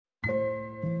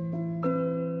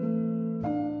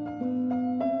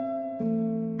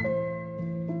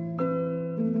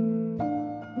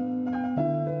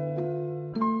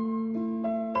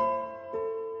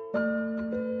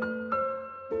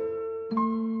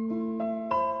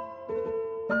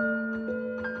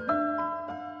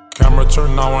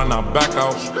turn on when I back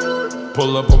out.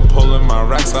 Pull up, I'm pulling my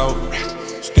racks out.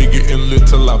 Still getting lit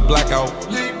till I black out.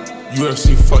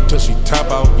 UFC fuck till she tap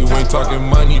out. You ain't talking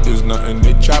money, there's nothing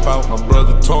they trap out. My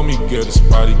brother told me get a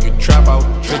spot, he could trap out.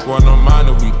 Take one of mine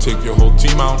and we take your whole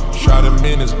team out. Shot him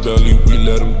in his belly, we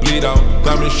let him bleed out.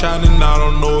 Diamond shining, I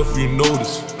don't know if you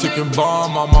noticed. Ticking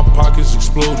bomb, all my pockets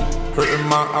exploded. Hurting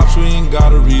my ops, we ain't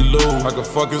gotta reload. I could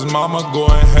fuck his mama, go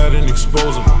ahead and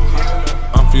expose him.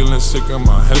 I'm feeling sick and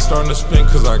my head starting to spin,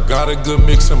 cause I got a good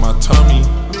mix in my tummy.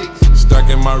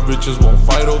 Stacking my riches, won't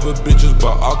fight over bitches,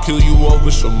 but I'll kill you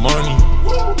over some money.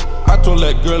 I told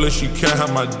that girl that she can't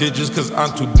have my digits, cause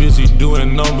I'm too busy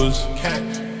doing numbers.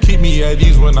 Keep me at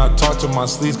ease when I talk to my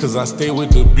sleeves, cause I stay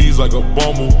with the bees like a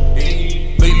bumble.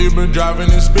 Lately been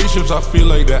driving in spaceships, I feel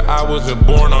like that I wasn't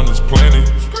born on this planet.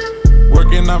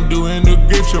 Working, I'm doing the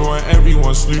grave shit when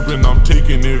everyone's sleeping, I'm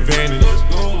taking advantage.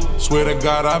 Swear to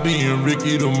God, I be in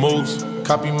Ricky the most.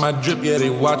 Copy my drip, yeah, they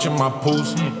watching my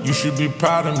posts. You should be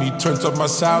proud of me, turns up my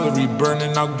salary.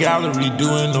 Burning out gallery,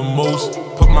 doing the most.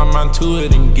 Put my mind to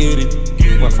it and get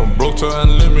it. Went from broke to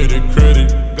unlimited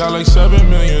credit. Got like $7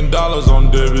 million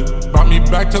on debit. Brought me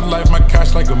back to life, my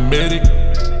cash like a medic.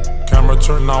 Camera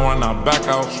turn on when I back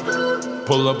out.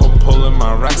 Pull up, I'm pulling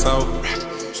my racks out.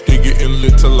 Still getting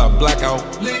lit till I black out.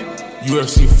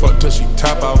 UFC fuck till she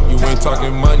tap out. You ain't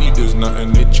talking money, there's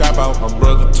nothing they trap out. My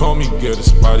brother told me get a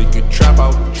spot, he could trap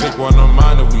out. Take one of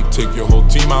mine and we take your whole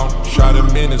team out. Shot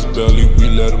him in his belly, we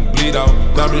let him bleed out.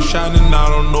 Diamond shining, I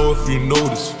don't know if you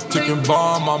noticed. Ticking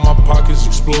bomb, all my pockets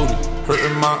exploded.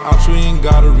 Hurting my ops, we ain't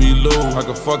gotta reload. I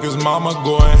could fuck his mama,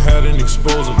 go ahead and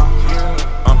expose him.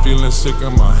 I'm feeling sick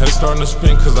and my head starting to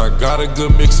spin, cause I got a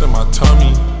good mix in my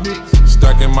tummy.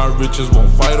 Stacking my riches,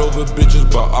 won't fight over bitches,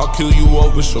 but I'll kill you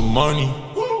over some money.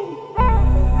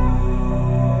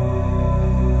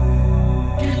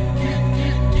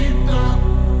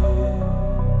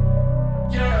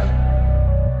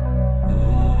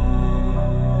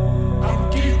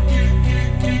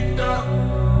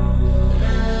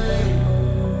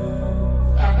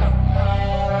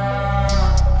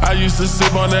 I used to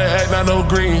sip on that act, not no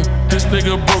green. This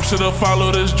nigga broke, should've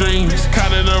followed his dreams.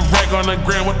 Counting a rack on the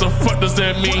gram, what the fuck does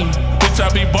that mean? Bitch,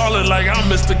 I be ballin' like I'm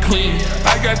Mr. Clean.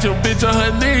 I got your bitch on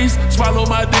her knees. Swallow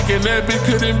my dick and that bitch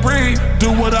couldn't breathe.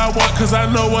 Do what I want, cause I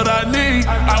know what I need.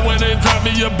 I went and dropped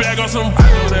me a bag on some. I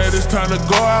know that it's time to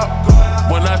go out.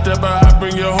 When I step out, I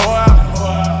bring your hoe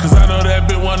out. Cause I know that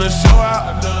bitch wanna show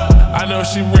out. I know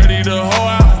she ready to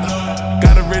hoe out.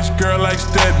 Got a rich girl like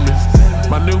Stedman.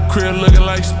 My new crib looking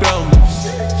like Spellman's.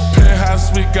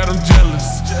 Penthouse suite got them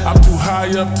jealous. I'm too high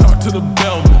up, talk to the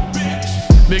bellman.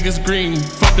 Niggas green,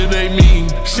 fuck do they mean?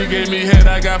 She gave me head,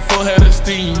 I got full head of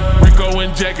steam. Rico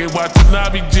and jacket,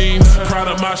 Watanabe jeans. Proud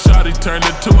of my shawty, turned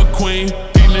into a queen.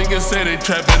 Niggas say they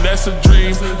trappin', that's a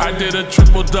dream. I did a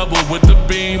triple-double with the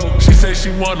beam. She say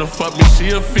she wanna fuck me,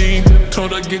 she a fiend.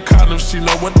 Told her get condoms, she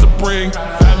know what to bring.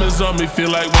 Diamonds on me, feel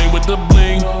like Wayne with the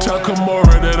bling. Tell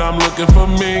Kimura that I'm looking for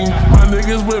Ming. My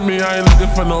niggas with me, I ain't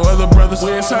looking for no other brothers.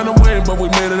 We ain't signed a Wayne, but we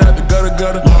made it out the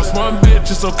gutter. Lost one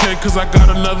bitch, it's okay, cause I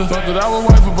got another. Thought that I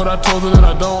would wife her, but I told her that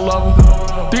I don't love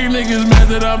her. These niggas mad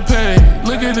that I'm paid.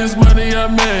 Look at this money I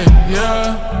made,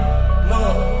 yeah.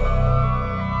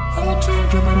 I'll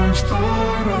take you when I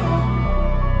start up.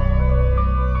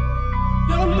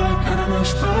 You're like in a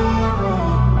star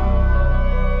up.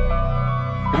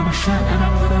 And the shit and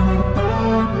I'm living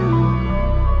about you.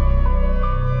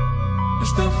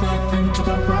 It's the fact thing to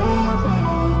the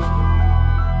rival.